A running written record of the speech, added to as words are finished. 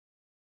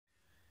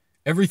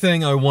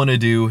Everything I Want to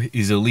Do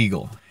is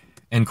Illegal.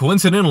 And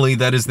coincidentally,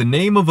 that is the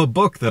name of a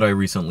book that I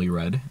recently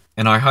read,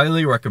 and I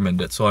highly recommend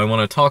it, so I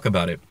want to talk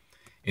about it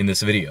in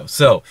this video.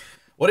 So,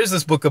 what is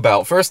this book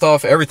about? First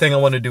off, Everything I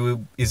Want to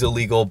Do is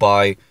Illegal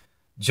by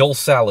Joel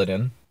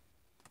Salatin.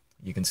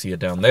 You can see it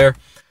down there.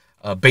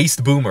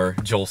 Based boomer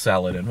Joel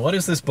Salatin. What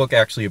is this book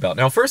actually about?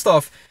 Now, first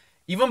off,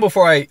 even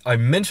before I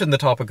mention the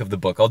topic of the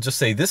book, I'll just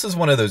say this is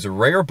one of those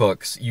rare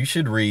books you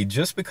should read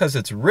just because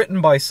it's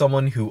written by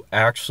someone who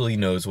actually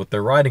knows what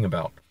they're writing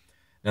about.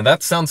 Now,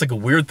 that sounds like a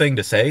weird thing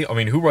to say. I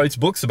mean, who writes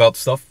books about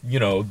stuff, they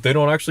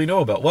don't actually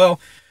know about?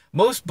 Well,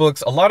 most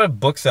books, a lot of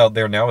books out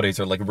there nowadays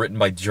are like written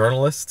by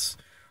journalists,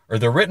 or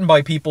they're written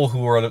by people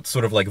who are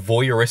sort of like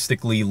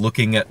voyeuristically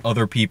looking at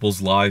other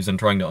people's lives and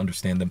trying to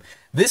understand them.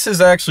 This is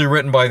actually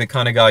written by the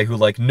kind of guy who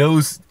like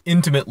knows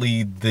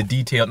intimately the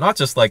detail, not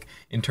just like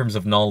in terms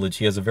of knowledge.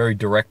 He has a very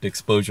direct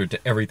exposure to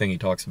everything he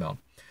talks about.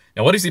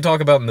 Now, what does he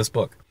talk about in this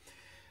book?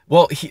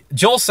 Well,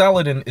 Joel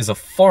Salatin is a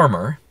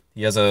farmer.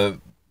 He has a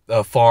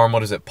farm,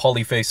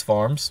 Polyface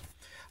Farms.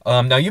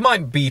 Now, you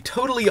might be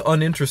totally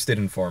uninterested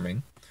in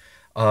farming.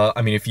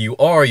 I mean, if you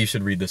are, you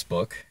should read this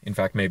book. In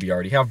fact, maybe you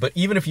already have. But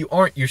even if you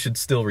aren't, you should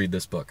still read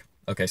this book.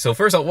 Okay, so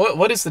first off,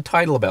 what is the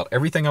title about?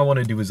 Everything I Want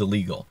to Do is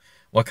Illegal.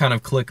 What kind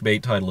of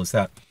clickbait title is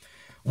that?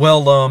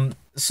 Well,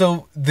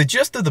 so the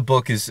gist of the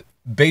book is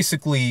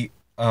basically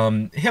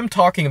him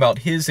talking about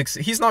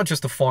he's not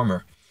just a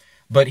farmer,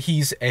 but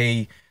he's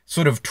a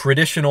sort of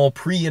traditional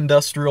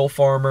pre-industrial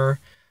farmer.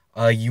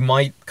 You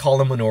might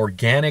call him an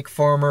organic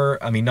farmer.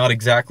 I mean, not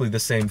exactly the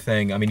same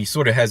thing. I mean, he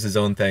sort of has his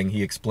own thing.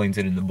 He explains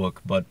it in the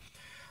book, but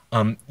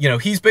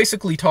he's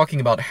basically talking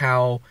about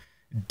how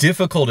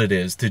difficult it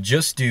is to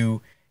just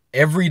do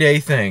everyday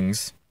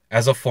things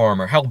as a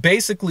farmer. How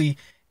basically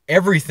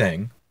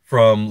everything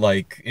from,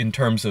 like, in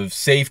terms of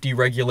safety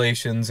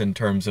regulations, in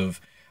terms of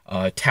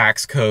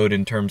tax code,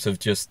 in terms of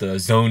just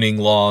zoning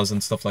laws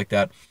and stuff like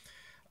that,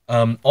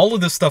 all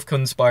of this stuff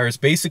conspires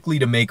basically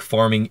to make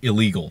farming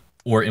illegal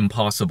or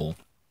impossible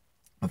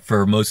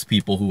for most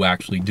people who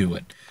actually do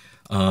it.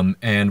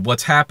 And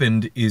what's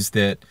happened is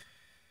that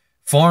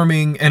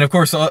farming, and of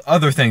course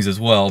other things as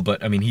well,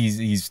 but I mean,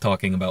 he's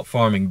talking about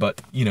farming,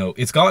 but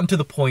it's gotten to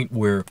the point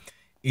where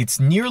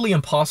it's nearly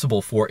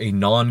impossible for a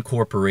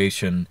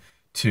non-corporation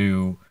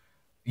to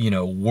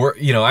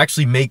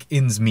actually make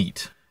ends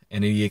meet.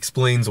 And he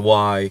explains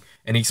why,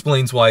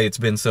 it's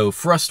been so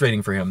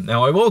frustrating for him.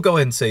 Now, I will go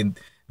ahead and say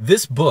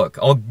this book,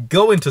 I'll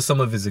go into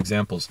some of his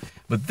examples,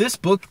 but this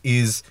book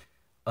is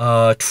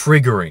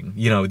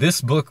triggering.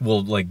 This book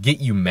will like get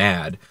you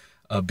mad.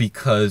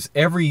 Because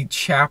every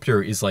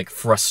chapter is like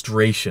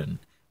frustration,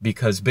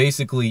 because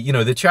basically,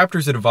 the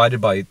chapters are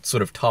divided by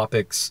sort of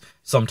topics,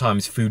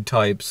 sometimes food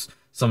types,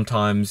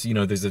 sometimes,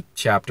 there's a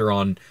chapter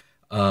on,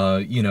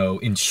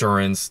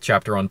 insurance,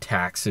 chapter on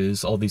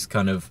taxes, all these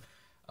kind of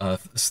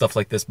stuff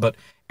like this. But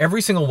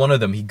every single one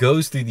of them, he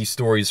goes through these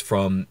stories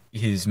from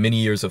his many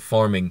years of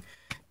farming,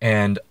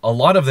 and a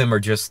lot of them are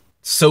just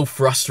so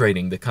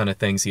frustrating, the kind of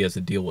things he has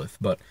to deal with.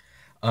 But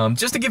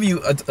just to give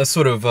you a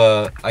sort of,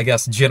 I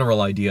guess,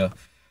 general idea,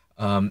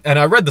 and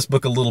I read this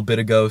book a little bit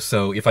ago,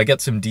 so if I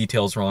get some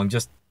details wrong,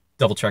 just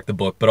double check the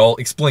book, but I'll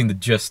explain the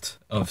gist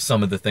of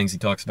some of the things he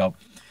talks about.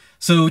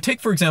 So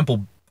take, for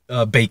example,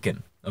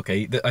 bacon,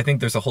 okay? I think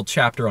there's a whole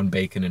chapter on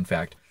bacon, in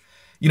fact.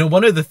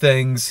 One of the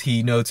things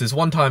he notes is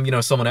one time,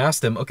 someone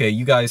asked him, okay,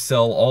 you guys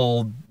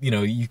sell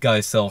you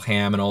guys sell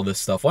ham and all this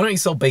stuff. Why don't you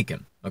sell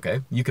bacon?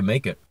 Okay, you can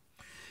make it.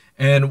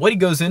 And what he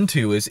goes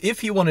into is,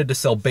 if he wanted to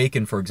sell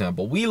bacon, for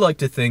example, we like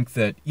to think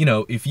that,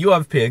 if you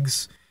have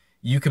pigs,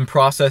 you can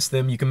process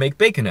them, you can make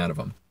bacon out of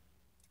them.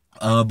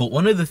 But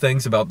one of the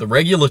things about the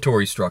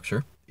regulatory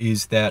structure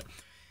is that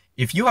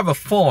if you have a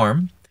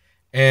farm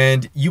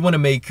and you want to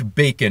make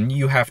bacon,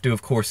 you have to,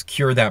 of course,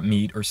 cure that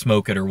meat or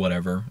smoke it or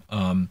whatever.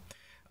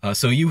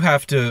 So you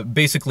have to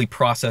basically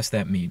process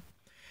that meat.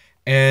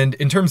 And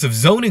in terms of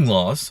zoning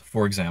laws,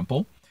 for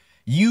example,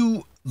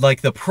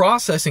 like the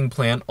processing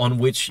plant on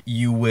which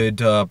you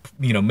would,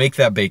 make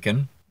that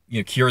bacon,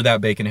 cure that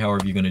bacon,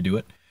 however you're going to do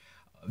it,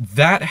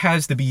 that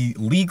has to be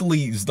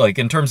legally, like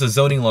in terms of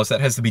zoning laws,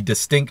 that has to be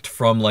distinct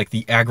from like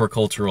the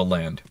agricultural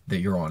land that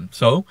you're on.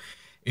 So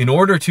in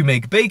order to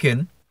make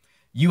bacon,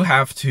 you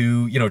have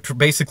to,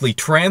 basically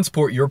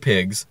transport your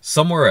pigs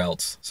somewhere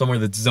else, somewhere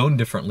that's zoned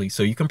differently,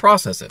 so you can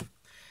process it.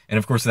 And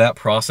of course, that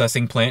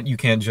processing plant, you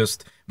can't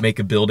just make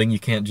a building, you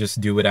can't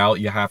just do it out,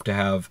 you have to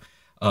have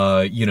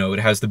it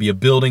has to be a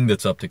building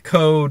that's up to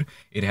code.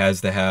 It has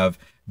to have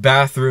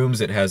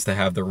bathrooms. It has to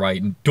have the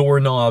right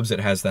doorknobs. It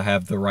has to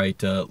have the right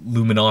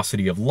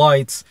luminosity of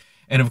lights.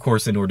 And of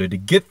course, in order to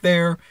get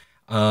there,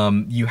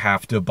 you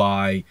have to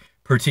buy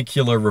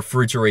particular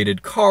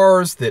refrigerated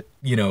cars that,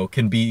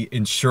 can be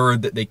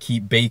ensured that they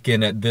keep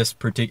bacon at this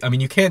particular... I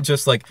mean, you can't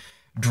just like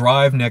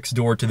drive next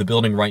door to the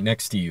building right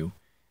next to you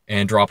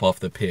and drop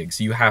off the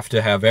pigs. You have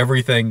to have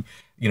everything,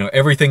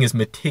 everything is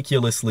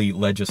meticulously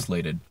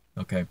legislated.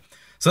 Okay.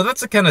 So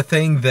that's the kind of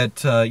thing that,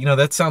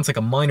 that sounds like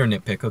a minor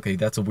nitpick. Okay,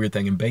 that's a weird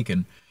thing in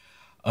bacon.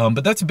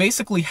 But that's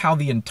basically how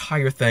the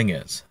entire thing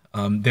is.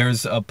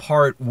 There's a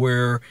part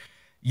where,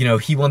 you know,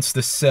 he wants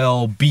to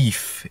sell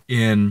beef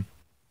in,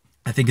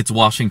 I think it's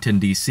Washington,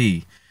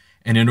 D.C.,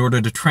 and in order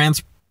to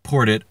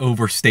transport it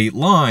over state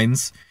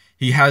lines,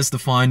 he has to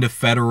find a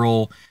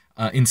federal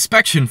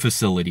inspection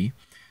facility.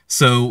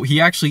 So he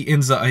actually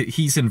ends up,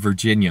 he's in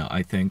Virginia,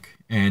 I think,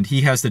 and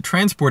he has to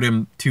transport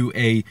him to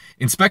a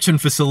inspection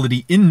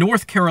facility in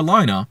North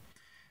Carolina,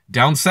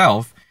 down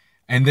south,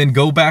 and then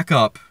go back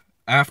up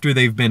after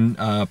they've been,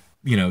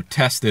 you know,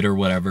 tested or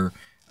whatever,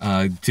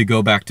 to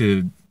go back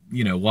to,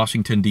 you know,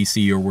 Washington,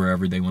 D.C. or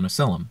wherever they want to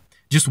sell them.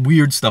 Just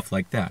weird stuff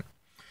like that.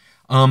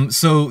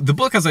 So the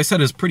book, as I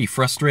said, is pretty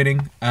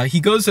frustrating. He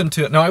goes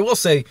into, now I will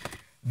say,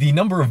 the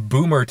number of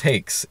boomer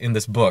takes in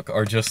this book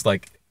are just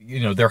like, you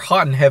know, they're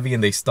hot and heavy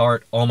and they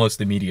start almost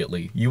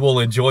immediately. You will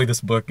enjoy this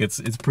book. It's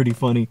pretty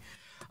funny.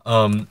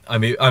 I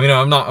mean,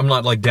 I'm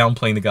not like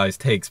downplaying the guy's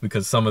takes,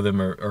 because some of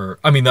them are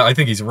I mean, I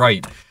think he's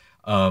right.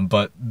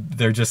 But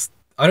they're just,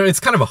 I don't know, it's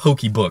kind of a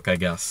hokey book, I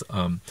guess.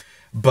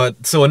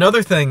 But so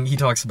another thing he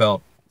talks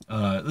about,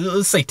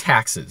 let's say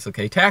taxes,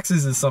 okay?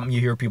 Taxes is something you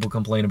hear people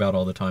complain about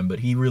all the time, but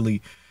he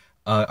really,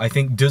 I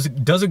think, does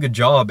a good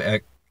job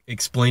at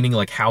explaining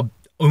like how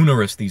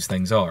onerous these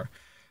things are.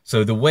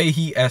 So the way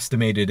he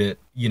estimated it,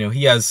 you know,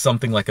 he has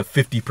something like a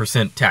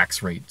 50%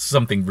 tax rate,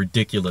 something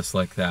ridiculous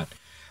like that.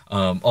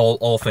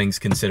 All things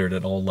considered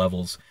at all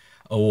levels.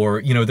 Or,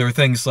 you know, there are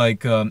things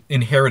like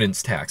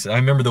inheritance tax. I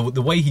remember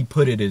the way he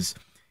put it is,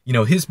 you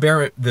know,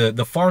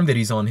 the farm that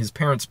he's on, his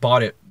parents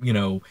bought it, you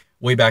know,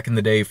 way back in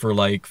the day for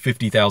like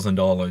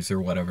 $50,000 or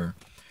whatever.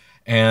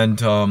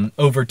 And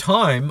over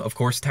time, of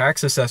course,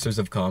 tax assessors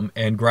have come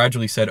and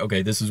gradually said,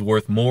 okay, this is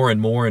worth more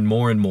and more and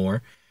more and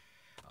more,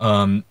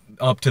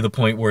 up to the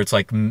point where it's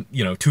like,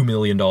 you know, $2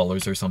 million or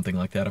something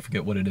like that. I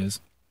forget what it is.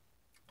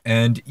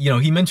 And, you know,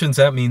 he mentions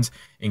that means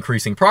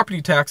increasing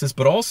property taxes,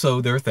 but also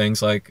there are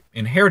things like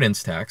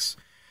inheritance tax.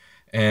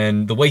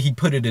 And the way he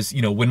put it is,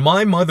 you know, when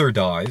my mother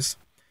dies,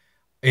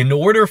 in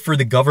order for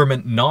the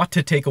government not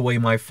to take away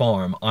my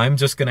farm, I'm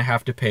just going to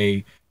have to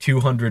pay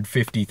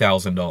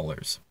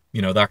 $250,000,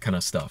 you know, that kind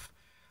of stuff.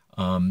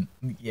 And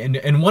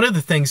one of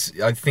the things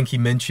I think he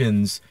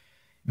mentions,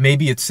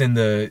 maybe it's in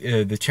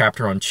the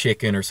chapter on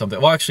chicken or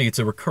something. Well, actually, it's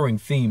a recurring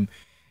theme,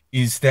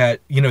 is that,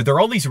 you know, there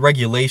are all these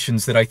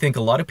regulations that I think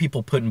a lot of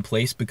people put in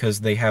place because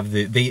they have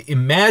they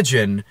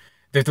imagine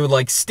that they're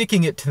like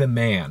sticking it to the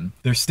man.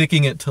 They're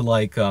sticking it to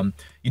like, you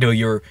know,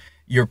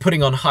 you're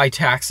putting on high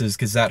taxes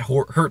because that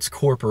hurts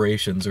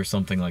corporations or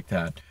something like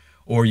that.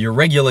 Or you're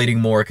regulating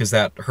more because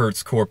that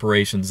hurts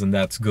corporations and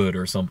that's good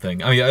or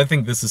something. I mean, I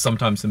think this is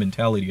sometimes the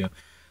mentality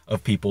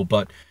of people.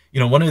 But, you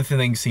know, one of the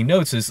things he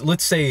notes is,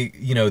 let's say,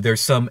 you know,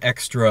 there's some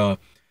extra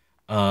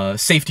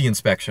safety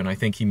inspection, I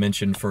think he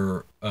mentioned,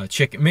 for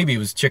chicken. Maybe it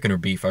was chicken or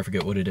beef. I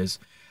forget what it is.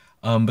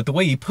 But the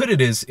way he put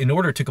it is, in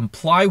order to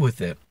comply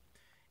with it,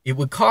 it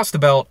would cost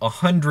about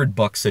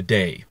 $100 a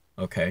day.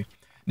 Okay.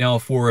 Now,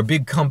 for a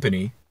big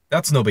company,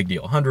 that's no big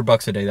deal.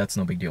 $100 a day, that's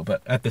no big deal.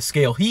 But at the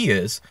scale he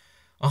is,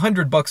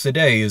 $100 a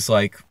day is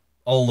like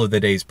all of the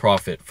day's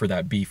profit for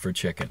that beef or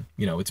chicken.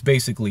 You know, it's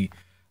basically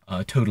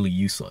totally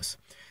useless.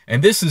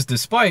 And this is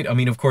despite, I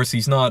mean, of course,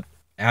 he's not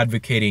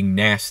advocating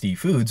nasty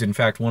foods. In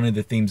fact, one of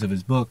the themes of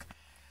his book,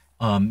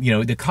 you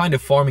know, the kind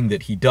of farming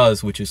that he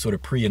does, which is sort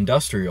of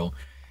pre-industrial,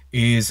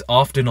 is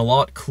often a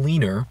lot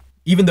cleaner.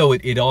 Even though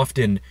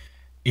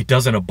it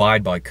doesn't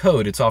abide by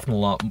code, it's often a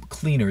lot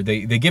cleaner.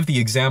 They give the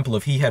example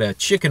of, he had a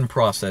chicken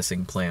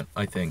processing plant,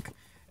 I think,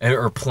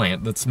 or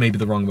plant, that's maybe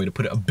the wrong way to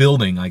put it, a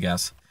building, I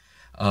guess,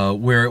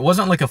 where it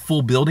wasn't like a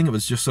full building, it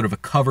was just sort of a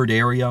covered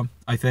area,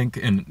 I think,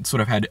 and sort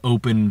of had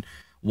open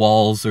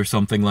walls or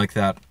something like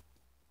that.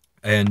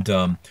 And,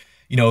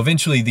 you know,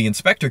 eventually the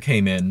inspector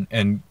came in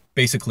and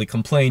basically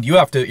complained, you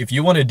have to, if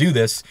you want to do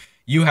this,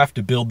 you have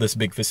to build this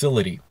big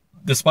facility.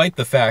 Despite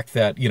the fact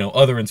that, you know,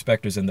 other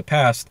inspectors in the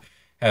past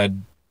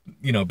had,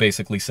 you know,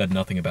 basically said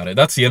nothing about it.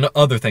 That's the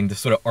other thing, the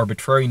sort of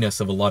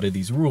arbitrariness of a lot of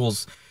these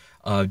rules.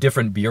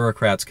 Different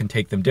bureaucrats can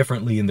take them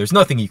differently, and there's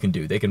nothing you can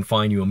do. They can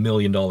fine you $1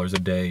 million a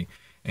day,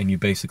 and you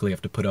basically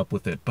have to put up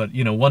with it. But,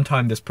 you know, one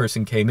time this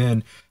person came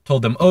in,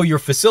 told them, oh, your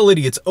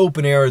facility, it's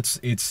open air,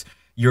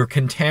 you're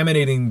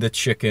contaminating the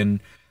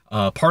chicken,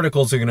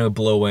 particles are going to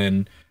blow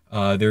in,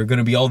 there are going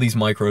to be all these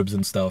microbes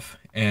and stuff.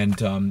 And,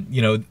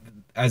 you know,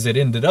 as it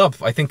ended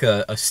up, I think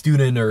a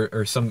student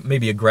or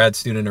maybe a grad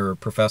student or a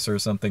professor or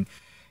something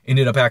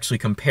ended up actually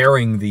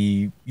comparing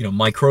the, you know,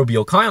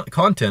 microbial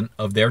content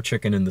of their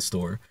chicken in the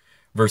store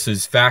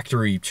versus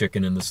factory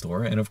chicken in the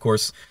store. And of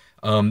course,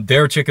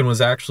 their chicken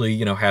was actually,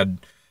 you know,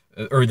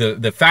 or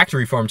the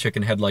factory farm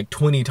chicken had like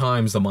 20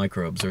 times the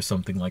microbes or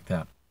something like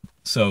that.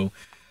 So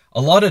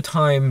a lot of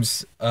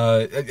times,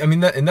 I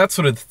mean, and that's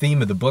sort of the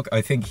theme of the book. I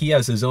think he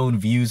has his own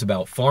views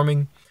about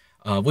farming,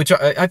 which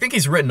I think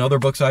he's written other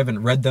books. I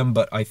haven't read them,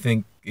 but I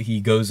think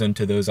he goes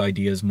into those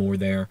ideas more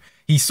there.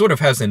 He sort of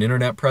has an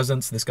internet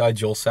presence, this guy,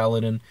 Joel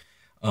Salatin,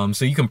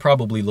 so you can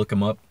probably look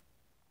him up.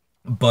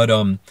 But,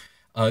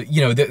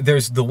 you know,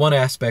 there's the one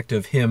aspect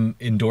of him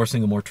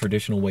endorsing a more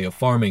traditional way of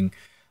farming,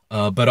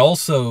 but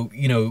also,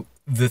 you know,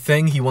 the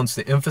thing he wants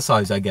to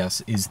emphasize, I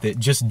guess, is that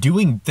just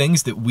doing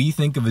things that we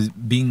think of as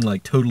being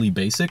like totally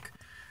basic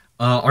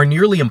are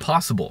nearly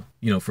impossible,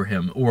 for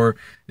him. Or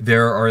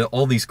there are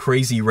all these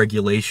crazy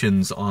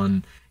regulations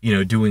on,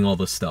 doing all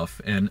this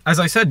stuff. And as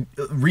I said,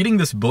 reading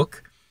this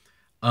book,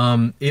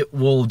 it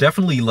will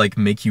definitely like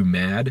make you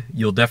mad.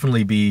 You'll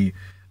definitely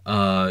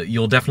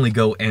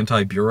go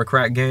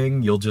anti-bureaucrat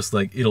gang. You'll just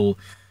like,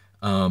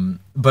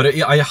 but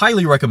I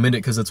highly recommend it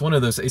because it's one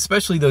of those,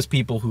 especially those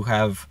people who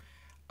have,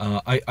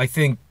 I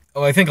think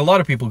a lot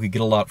of people could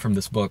get a lot from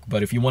this book,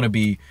 but if you want to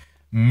be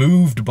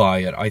moved by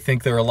it, I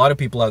think there are a lot of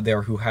people out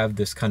there who have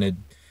this kind of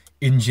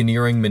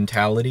engineering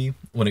mentality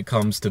when it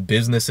comes to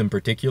business in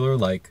particular.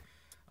 Like,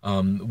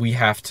 we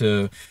have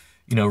to,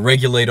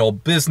 regulate all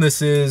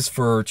businesses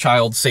for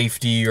child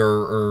safety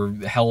or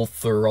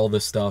health or all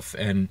this stuff.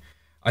 And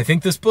I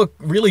think this book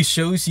really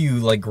shows you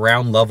like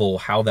ground level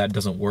how that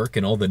doesn't work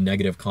and all the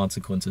negative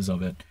consequences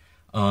of it.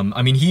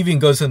 I mean, he even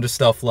goes into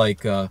stuff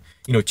like,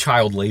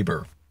 child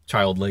labor,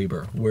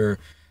 where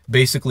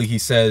basically he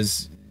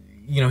says,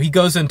 he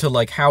goes into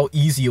like how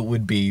easy it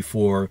would be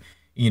for,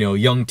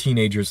 young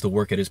teenagers to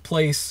work at his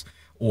place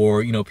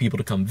or, people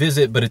to come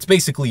visit, but it's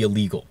basically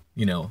illegal,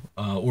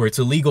 or it's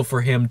illegal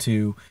for him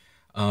to,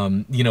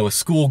 a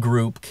school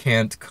group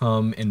can't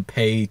come and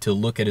pay to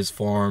look at his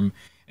farm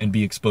and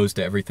be exposed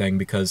to everything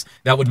because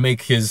that would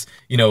make his,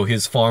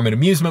 his farm an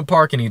amusement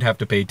park and he'd have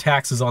to pay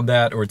taxes on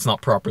that, or it's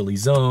not properly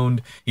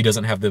zoned. He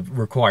doesn't have the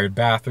required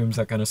bathrooms,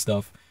 that kind of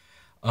stuff.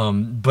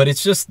 But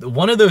it's just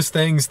one of those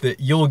things that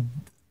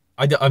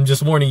I'm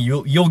just warning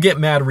you, you'll get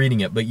mad reading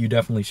it, but you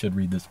definitely should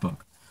read this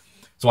book.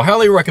 So I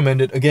highly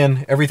recommend it.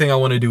 Again, everything I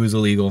want to do is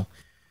illegal.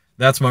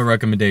 That's my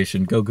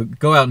recommendation.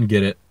 Go out and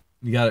get it.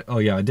 You got it. Oh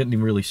yeah, I didn't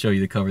even really show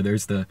you the cover.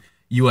 There's the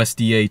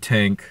USDA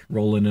tank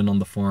rolling in on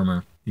the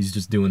farmer. He's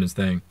just doing his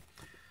thing.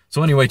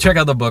 So anyway, check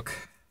out the book.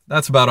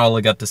 That's about all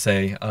I got to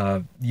say.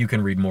 You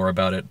can read more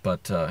about it,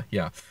 but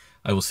yeah,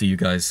 I will see you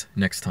guys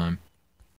next time.